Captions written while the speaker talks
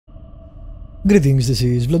Greetings, this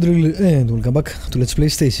is Vlodril and welcome back to Let's Play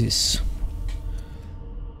Stasis.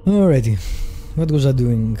 Alrighty, what was I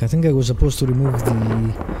doing? I think I was supposed to remove the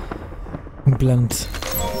implant.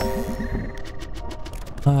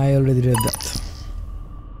 I already read that.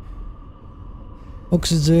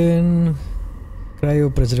 Oxygen,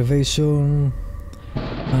 cryopreservation,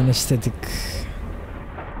 anesthetic.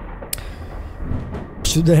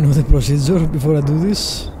 Should I know the procedure before I do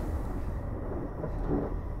this?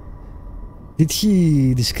 Did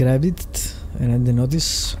he describe it and I didn't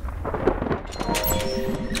notice?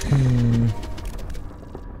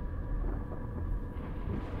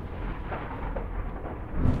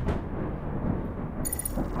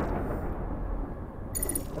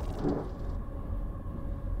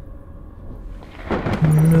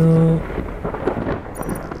 No.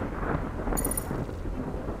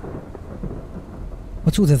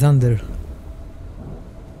 What's with the thunder?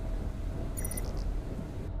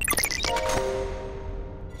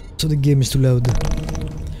 So the game is too loud.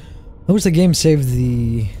 I wish the game saved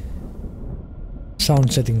the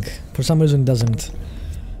sound setting. For some reason it doesn't.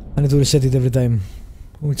 I need to reset it every time,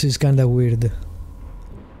 which is kinda weird.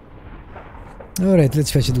 Alright,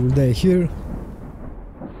 let's face it, we'll die here.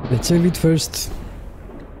 Let's save it first.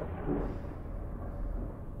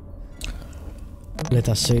 Let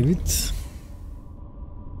us save it.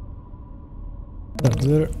 Start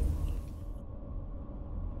there.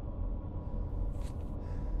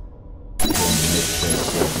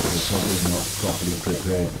 Was not properly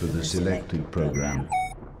prepared for the selective program.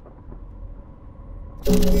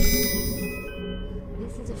 This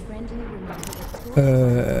is a friendly reminder.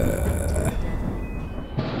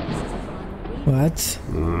 What?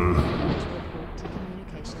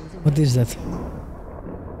 What is that?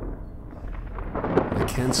 I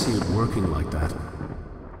can't see it working like that.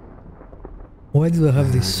 Why do I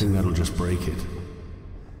have this? I think that'll just break it.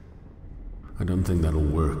 I don't think that'll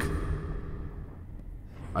work.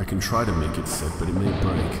 I can try to make it fit, but it may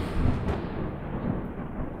break.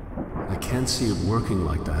 I can't see it working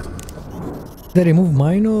like that. Did I remove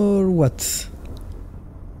mine or what?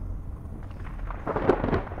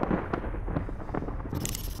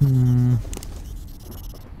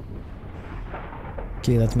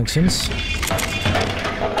 Okay, that makes sense. I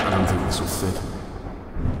don't think this will fit.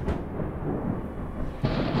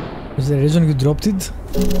 Is there a reason you dropped it?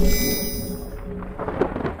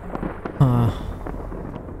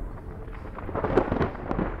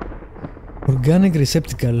 Organic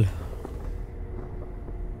receptacle.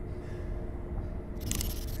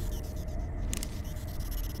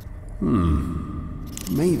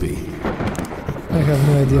 Maybe. I have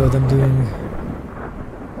no idea what I'm doing.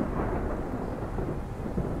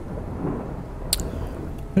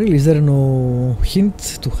 Really, is there no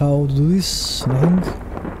hint to how to do this? Nothing?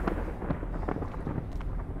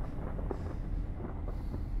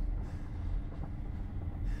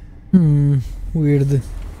 Weird.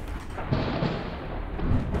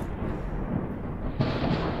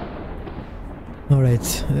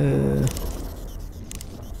 Alright,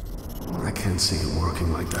 I can't see it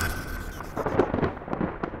working like that.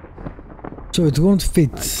 so it won't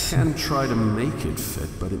fit. I can try to make it fit,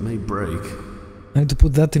 but it may break. I need to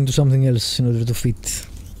put that into something else in order to fit.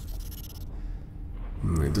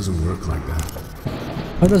 It doesn't work like that.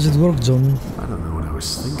 How does it work, John? I don't know what I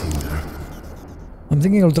was thinking there. I'm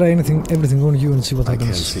thinking I'll try everything on you and see what I happens.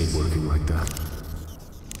 can't see it working like that.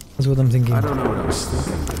 That's what I'm thinking. I don't know what I was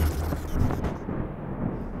thinking there.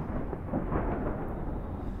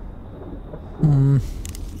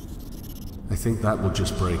 I think that will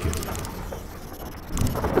just break it.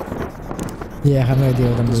 Yeah, I have no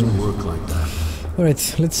idea what I'm It doesn't doing. work like that.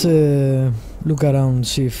 Alright, let's look around,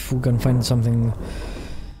 see if we can find something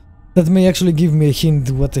that may actually give me a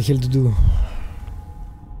hint what the hell to do.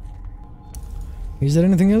 Is there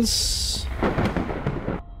anything else?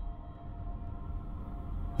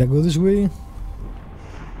 Did I go this way?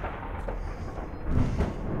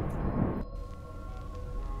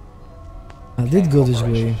 I did go this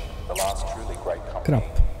way. The last truly great company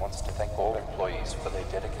Crap. wants to thank all employees for their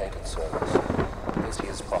dedicated service. This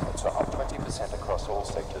year's profits are up 20% across all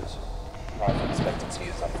sectors. Life expectancy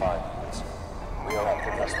is up 5 years. We are at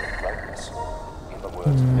the cusp of greatness. In the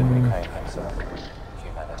words of Henry Kane himself,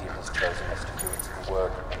 humanity has chosen us to do its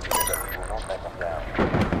work and together we will not let them down.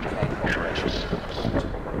 Kane Corporation is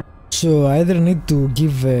complete. So I either need to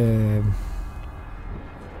give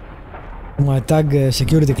my tag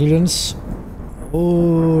security clearance,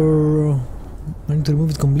 or I need to remove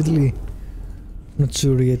it completely. Not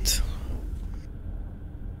sure yet.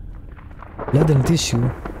 Blood and tissue.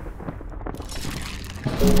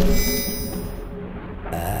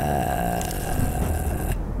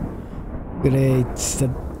 Great.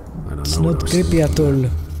 That's not creepy at all.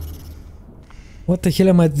 What the hell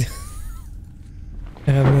am I doing?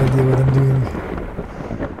 I have no idea what I'm doing.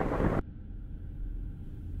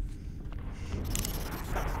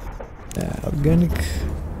 Organic.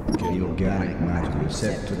 The organic matter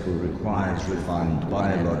receptacle requires refined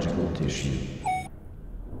biological tissue.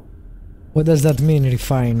 What does that mean,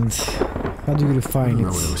 refined? How do you refine it? I don't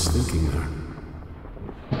know what I was thinking there.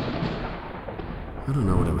 I don't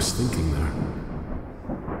know what I was thinking there.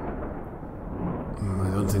 I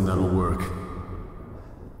don't think that'll work.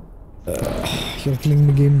 You're killing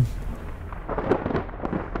the game.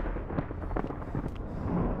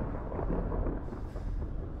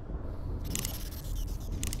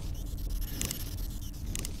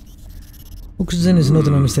 Oxygen is not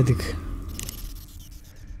an anesthetic.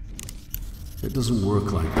 It doesn't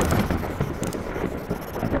work like that.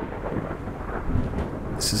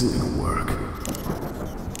 This isn't gonna work.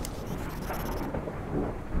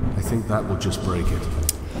 I think that will just break it.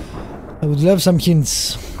 I would love some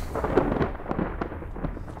hints.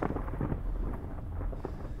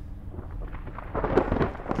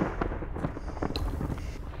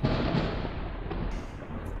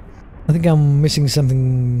 I think I'm missing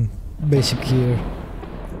something basic here.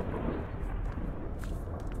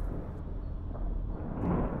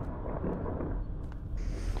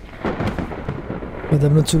 But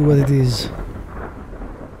I'm not sure what it is.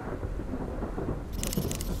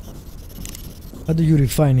 How do you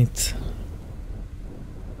refine it?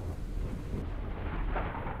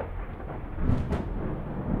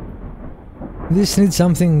 This needs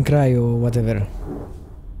something cryo or whatever.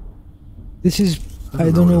 This is... I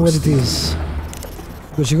don't know what it is.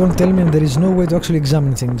 Because you won't tell me and there is no way to actually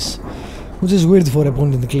examine things. Which is weird for a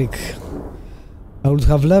point and click. I would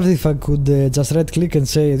have loved if I could just right click and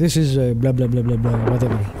say this is blah blah blah blah blah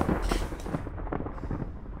whatever.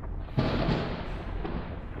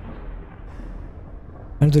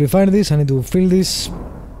 I need to refine this, I need to fill this.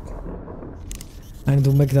 I need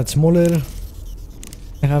to make that smaller.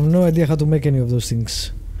 I have no idea how to make any of those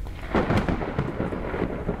things.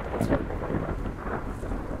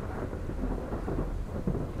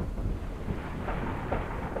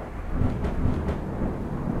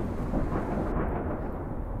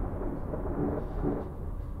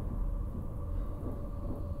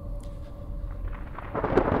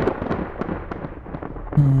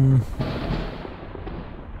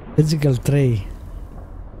 Physical tray.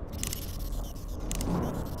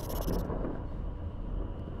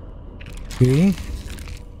 Okay.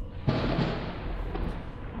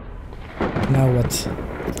 Now what?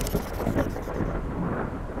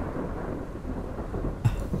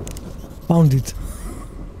 Found it.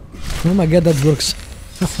 Oh my god, that works.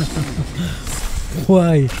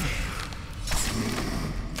 Why?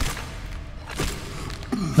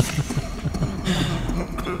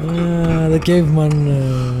 The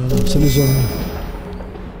caveman solution.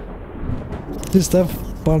 This stuff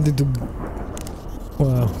party to...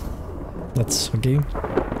 Wow. That's okay.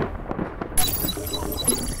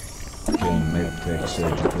 Medtech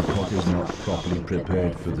surgical cot is not properly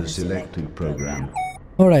prepared for the selected program.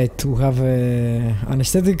 Alright, we have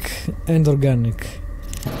anesthetic and organic.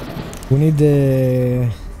 We need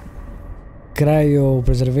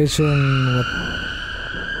cryopreservation. What?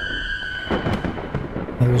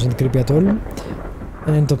 That wasn't creepy at all.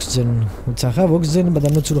 And oxygen, which I have oxygen, but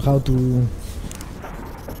I'm not sure how to...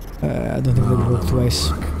 I don't think that will work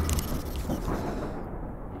twice.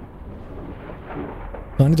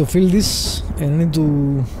 So I need to fill this, and I need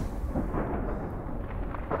to...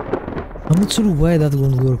 I'm not sure why that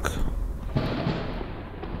won't work.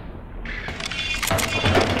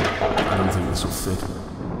 I don't think this will fit.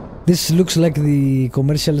 This looks like the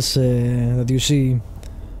commercials that you see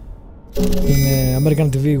in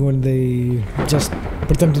American TV when they just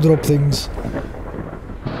pretend to drop things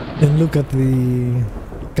and look at the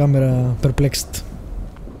camera perplexed.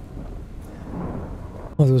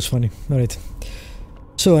 Oh, that was funny. Alright.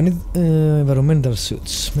 So I need environmental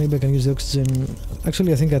suits. Maybe I can use the oxygen.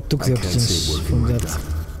 Actually, I think I took the oxygen from like that.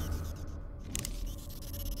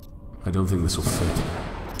 I don't think this will fit.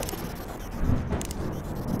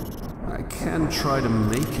 I can try to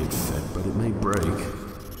make it fit, but it may break.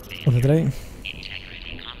 Okay, try.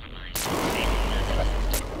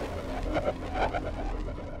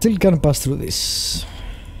 Still can pass through this.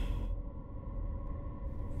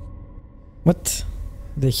 What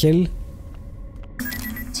the hell?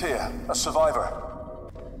 Tia, a survivor.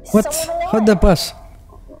 What? How'd that pass?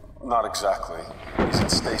 Not exactly. He's in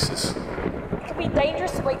stasis. It could be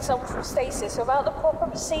dangerous to wake someone from stasis without the proper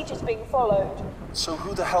procedures being followed. So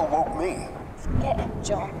who the hell woke me? Forget him,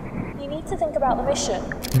 John. You need to think about the mission.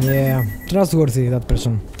 Yeah, trustworthy, that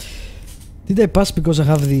person. Did I pass because I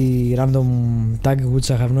have the random tag which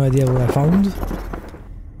I have no idea what I found?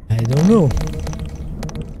 I don't know.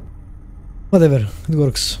 Whatever, it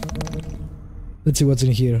works. Let's see what's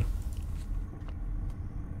in here.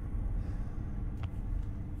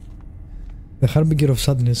 The Harbinger of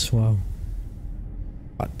Sadness, wow.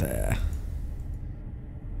 What the...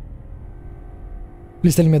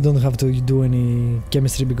 Please tell me I don't have to do any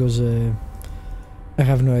chemistry because I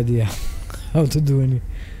have no idea how to do any.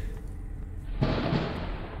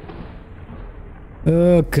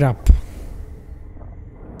 Oh crap.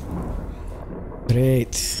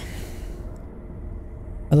 Great.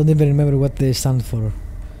 I don't even remember what they stand for.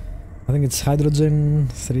 I think it's hydrogen,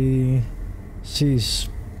 3 C's,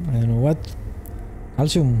 I don't know what.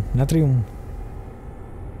 Calcium, natrium,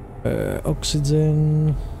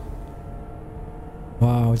 oxygen.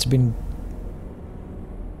 Wow, it's been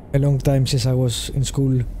a long time since I was in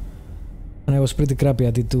school and I was pretty crappy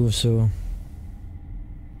at it too, so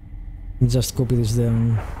just copy this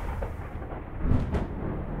down.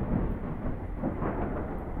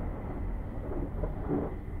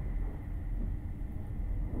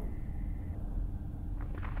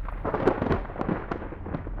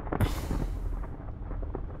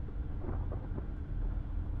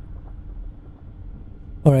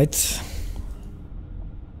 Alright.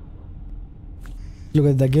 Look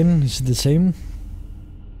at it again, is it the same?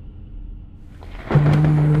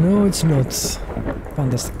 No, it's not.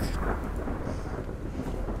 Fantastic.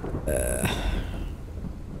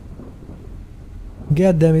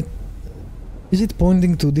 God damn it. Is it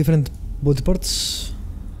pointing to different body parts?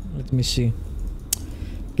 Let me see.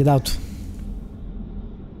 Get out.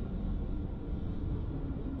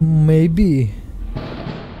 Maybe.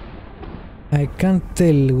 I can't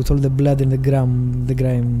tell with all the blood and the grime.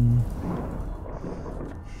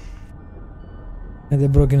 And the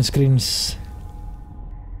broken screens.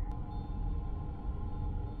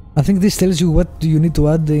 I think this tells you what you need to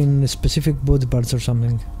add in specific body parts or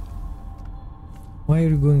something. Why are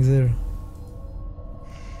you going there?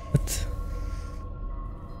 What?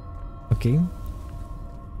 Okay.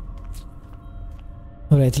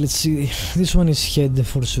 Alright, let's see. This one is head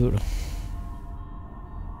for sure.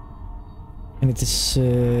 And it is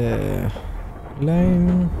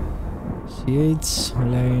line CH,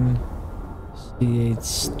 line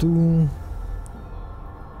CH2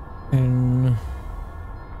 and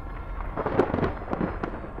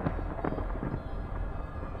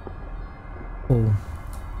oh,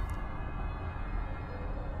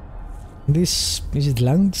 this is it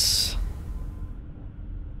lungs?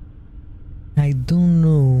 I don't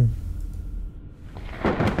know.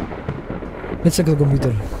 Let's check the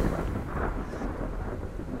computer.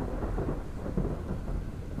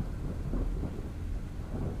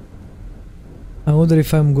 I wonder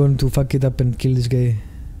if I'm going to fuck it up and kill this guy.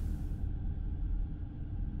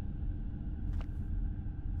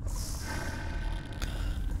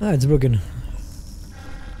 Ah, it's broken.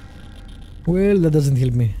 Well, that doesn't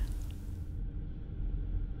help me.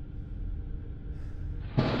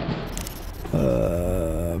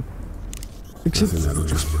 Fix it. That'll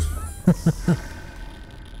just...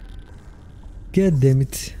 God damn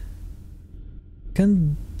it.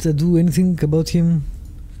 Can't I do anything about him?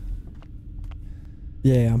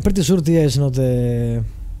 Yeah, I'm pretty sure Tia is not a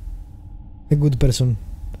good person.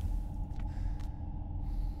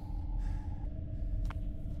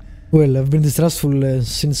 Well, I've been distrustful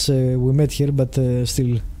since we met here, but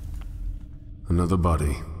still. Another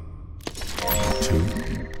body.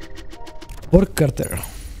 2. Pork Carter.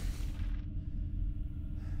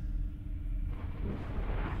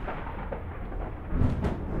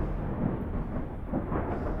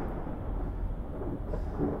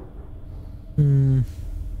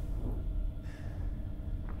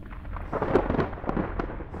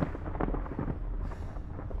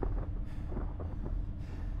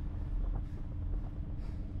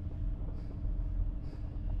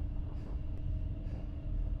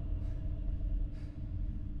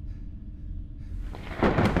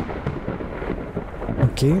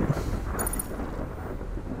 Okay.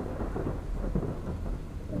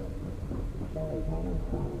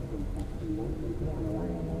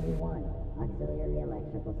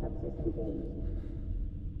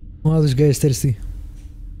 Wow, this guy is thirsty.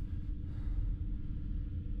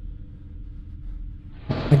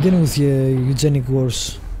 Again with eugenic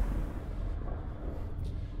wars.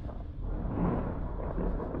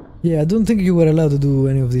 Yeah, I don't think you were allowed to do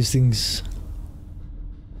any of these things.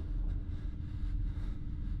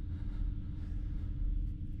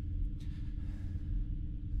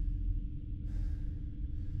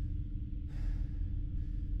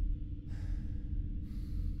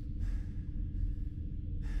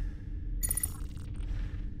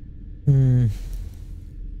 Hmm.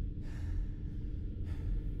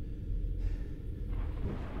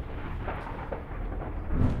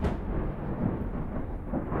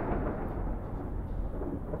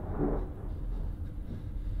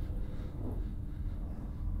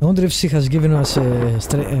 I wonder if she has given us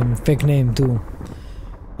a fake name too,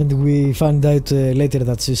 and we find out later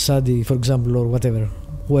that she's Sadie, for example, or whatever,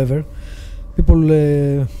 whoever.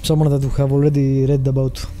 People, someone that we have already read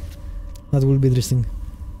about. That will be interesting.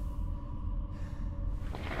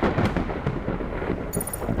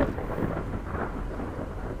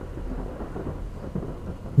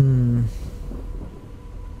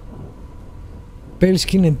 Pale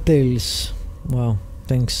skin and tails. Wow,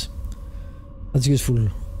 thanks. That's useful.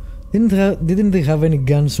 Didn't they have any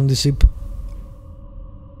guns on the ship?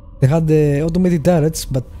 They had the automated turrets,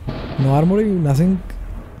 but no armory, nothing.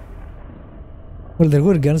 Well, there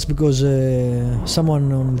were guns because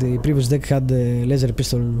someone on the previous deck had a laser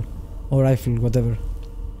pistol or rifle, whatever.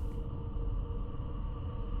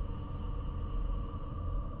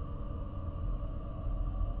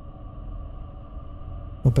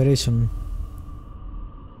 Operation.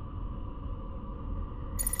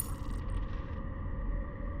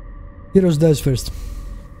 Heroes dies first.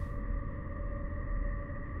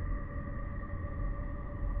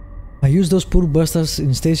 I use those poor bastards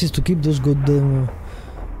in stasis to keep those goddamn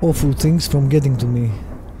awful things from getting to me.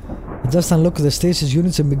 I just unlock the stasis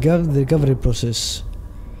units and began the recovery process.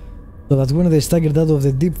 So that when they staggered out of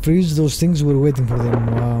the deep freeze, those things were waiting for them.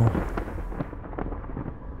 Wow.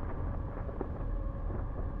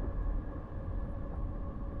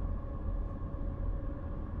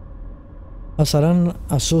 As I ran,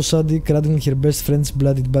 I saw Sadie cradling her best friend's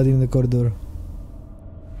bloody body in the corridor.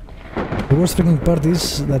 The worst freaking part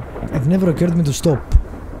is that it never occurred to me to stop.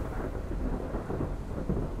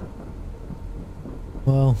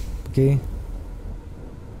 Wow, okay.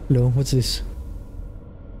 Hello, what's this?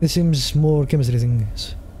 This seems more chemistry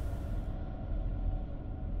things.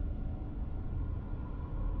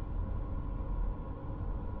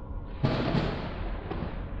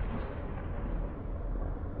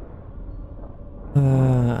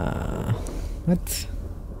 What?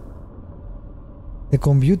 The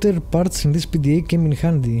computer parts in this PDA came in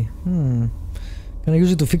handy. Can I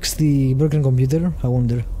use it to fix the broken computer? I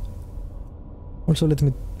wonder. Also, let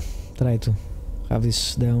me try to have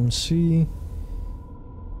this down. C.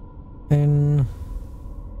 And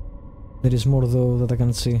there is more though that I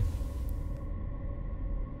can't see.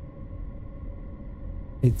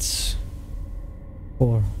 It's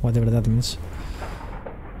 4, whatever that means.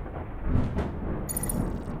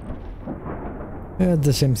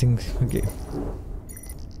 The same thing, okay.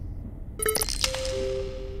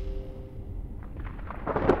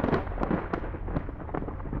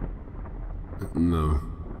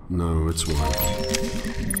 No, it's one.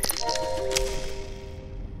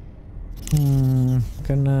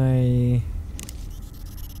 Can I...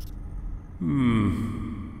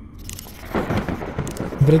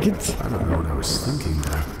 break it? I don't know what I was thinking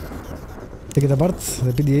there. Take it apart,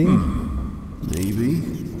 the PDA? Maybe?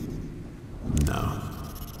 No.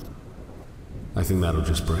 I think that'll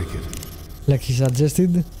just break it. Like he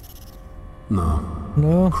suggested? No.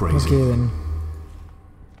 No? Crazy. Okay then.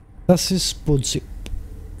 Stasis pod ship.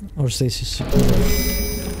 Or stasis.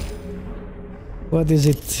 What is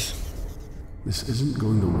it? This isn't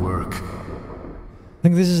going to work. I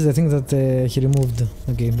think this is the thing that he removed.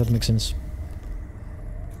 Okay, that makes sense.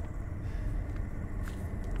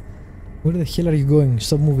 Where the hell are you going?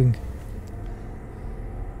 Stop moving.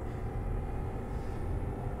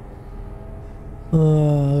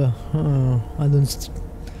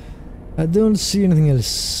 I don't see anything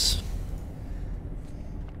else.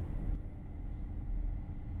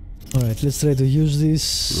 Alright, let's try to use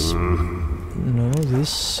this. No,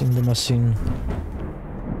 this in the machine.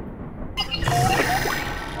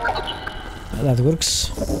 That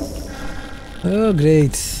works. Oh,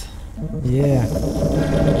 great. Yeah.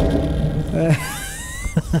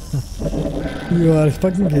 You are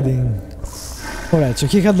fucking kidding. Alright, so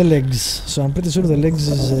he had the legs. So I'm pretty sure the legs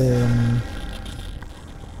is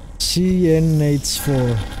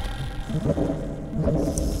CNH4.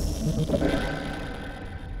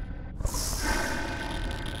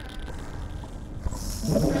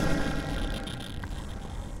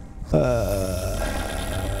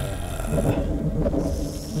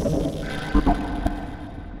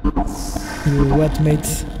 You what, mate?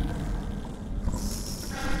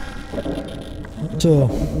 So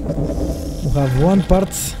we have one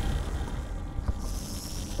part.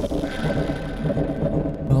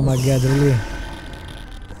 Oh my god, really?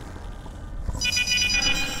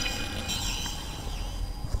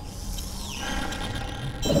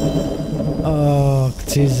 Oh,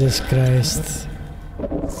 Jesus Christ.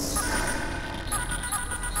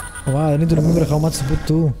 Wow, I need to remember how much to put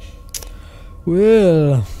too.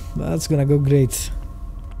 Well, that's gonna go great.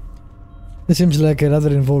 This seems like a rather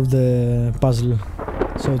involved puzzle.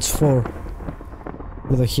 So it's 4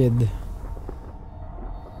 for the head.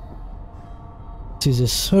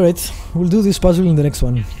 Jesus. Alright, we'll do this puzzle in the next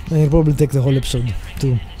one. And it'll probably take the whole episode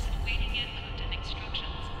too.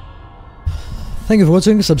 Thank you for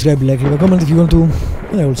watching, subscribe, like, leave a comment if you want to,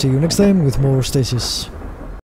 and I will see you next time with more Stasis.